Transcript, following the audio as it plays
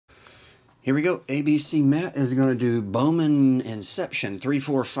Here we go. ABCMatt is going to do Bowman Inception 3,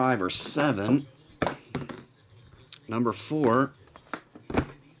 4, 5, or 7. Number 4.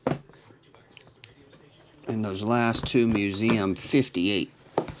 And those last two, Museum 58.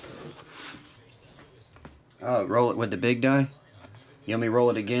 Oh, roll it with the big die? You want me to roll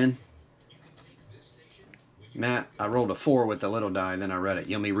it again? Matt, I rolled a 4 with the little die, then I read it.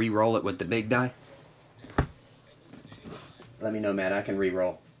 You want me to re-roll it with the big die? Let me know, Matt. I can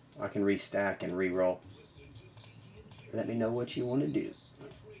re-roll. I can restack and re-roll. Let me know what you want to do.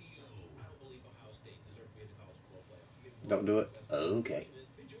 Don't do it? Okay.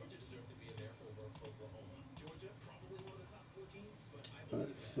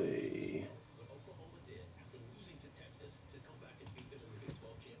 Let's see.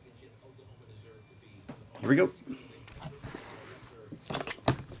 Here we go.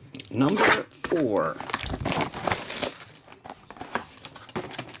 Number 4.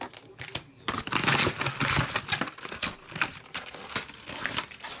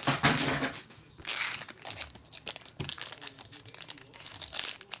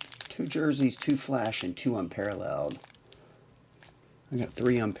 Two jerseys, 2 flash, and 2 unparalleled. I got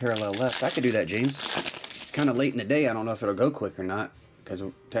 3 unparalleled left. I could do that, James. It's kind of late in the day. I don't know if it'll go quick or not, because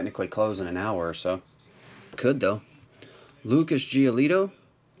we'll technically close in an hour or so. Could, though. Lucas Giolito.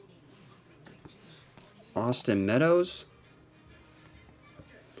 Austin Meadows.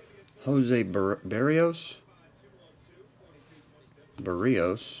 Jose Barrios.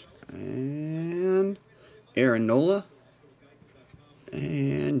 And Aaron Nola.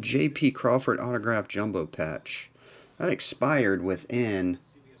 And J.P. Crawford autograph jumbo patch. That expired within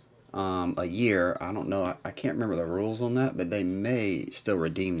a year. I don't know. I can't remember the rules on that, but they may still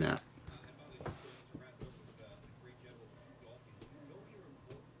redeem that.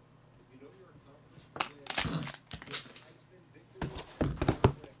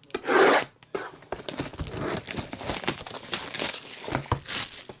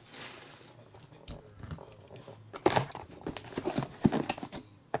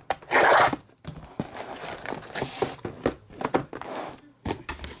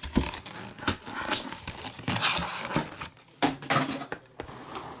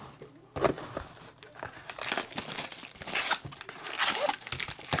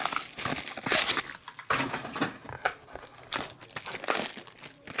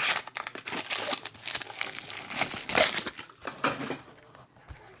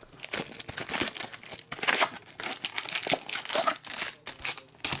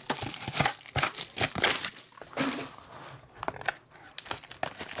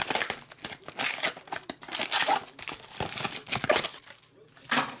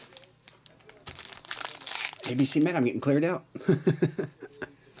 ABCMatt, I'm getting cleared out. I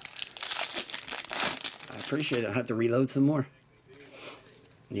appreciate it. I'll have to reload some more.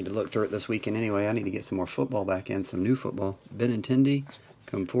 Need to look through it this weekend anyway. I need to get some more football back in, some new football. Benintendi,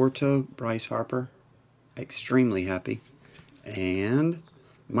 Conforto, Bryce Harper. Extremely happy. And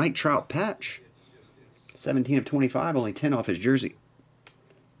Mike Trout patch. 17 of 25, only 10 off his jersey.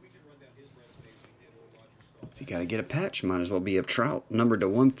 If you got to get a patch, might as well be a Trout. Numbered to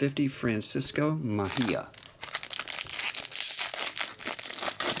 150, Francisco Mejia.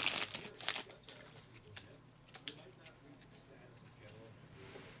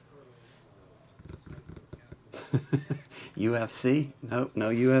 UFC? Nope, no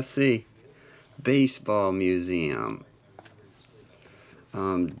UFC. Baseball Museum.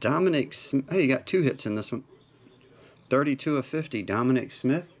 Dominic Smith. Hey, you got 2 hits in this one. 32 of 50, Dominic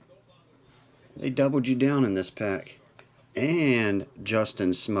Smith. They doubled you down in this pack. And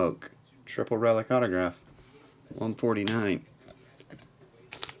Justin Smoke. Triple relic autograph. 149.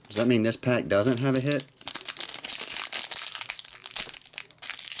 Does that mean this pack doesn't have a hit?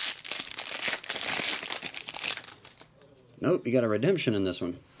 Nope, you got a redemption in this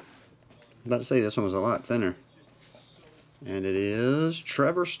one. I'm about to say this one was a lot thinner. And it is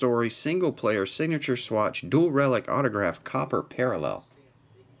Trevor Story, single player, signature swatch, dual relic autograph, copper parallel.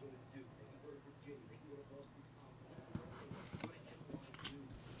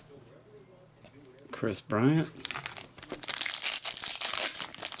 Chris Bryant.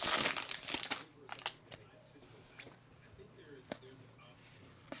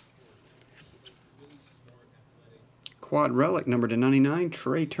 Quad relic number to 99,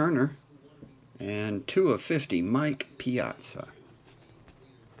 Trey Turner. And 2 of 50, Mike Piazza.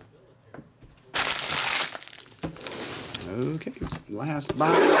 Okay, last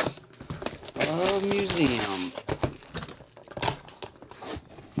box of Museum.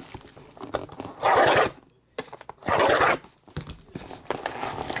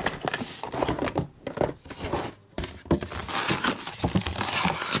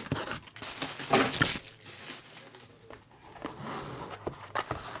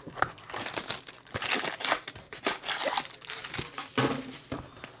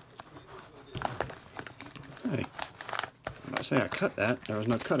 say I cut that. There was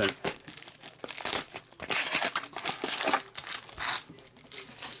no cut in it.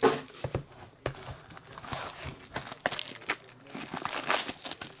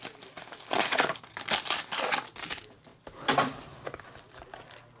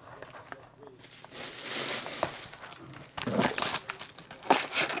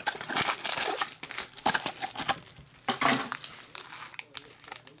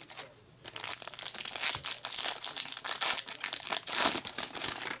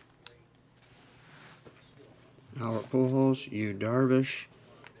 Albert Pujols, Yu Darvish,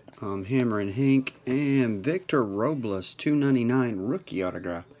 Hammer and Hank, and Victor Robles, $2.99 rookie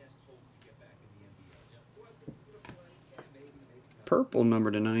autograph. Purple number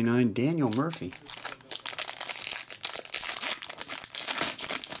to 99, Daniel Murphy.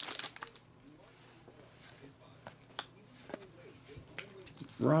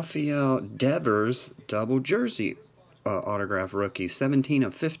 Rafael Devers, double jersey autograph rookie,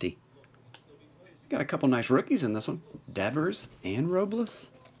 17/50. Got a couple nice rookies in this one. Devers and Robles.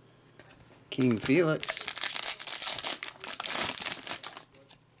 King Felix.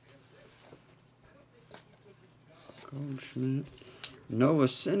 Goldschmidt. Noah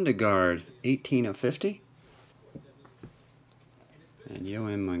Syndergaard, 18/50. And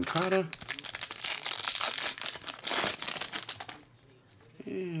Yohan Moncada.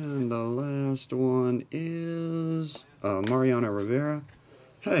 And the last one is Mariano Rivera.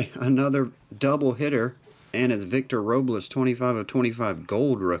 Hey, another double hitter, and it's Victor Robles, 25/25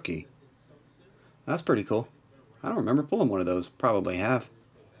 gold rookie. That's pretty cool. I don't remember pulling one of those. Probably have.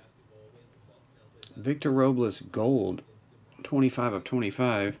 Victor Robles gold,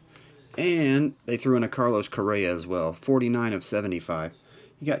 25/25. And they threw in a Carlos Correa as well, 49/75.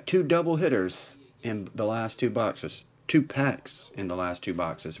 You got two double hitters in the last two boxes. 2 packs in the last 2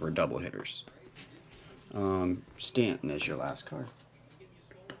 boxes were double hitters. Stanton is your last card.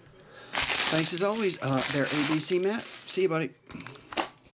 Thanks as always. They're ABC Matt. See you, buddy.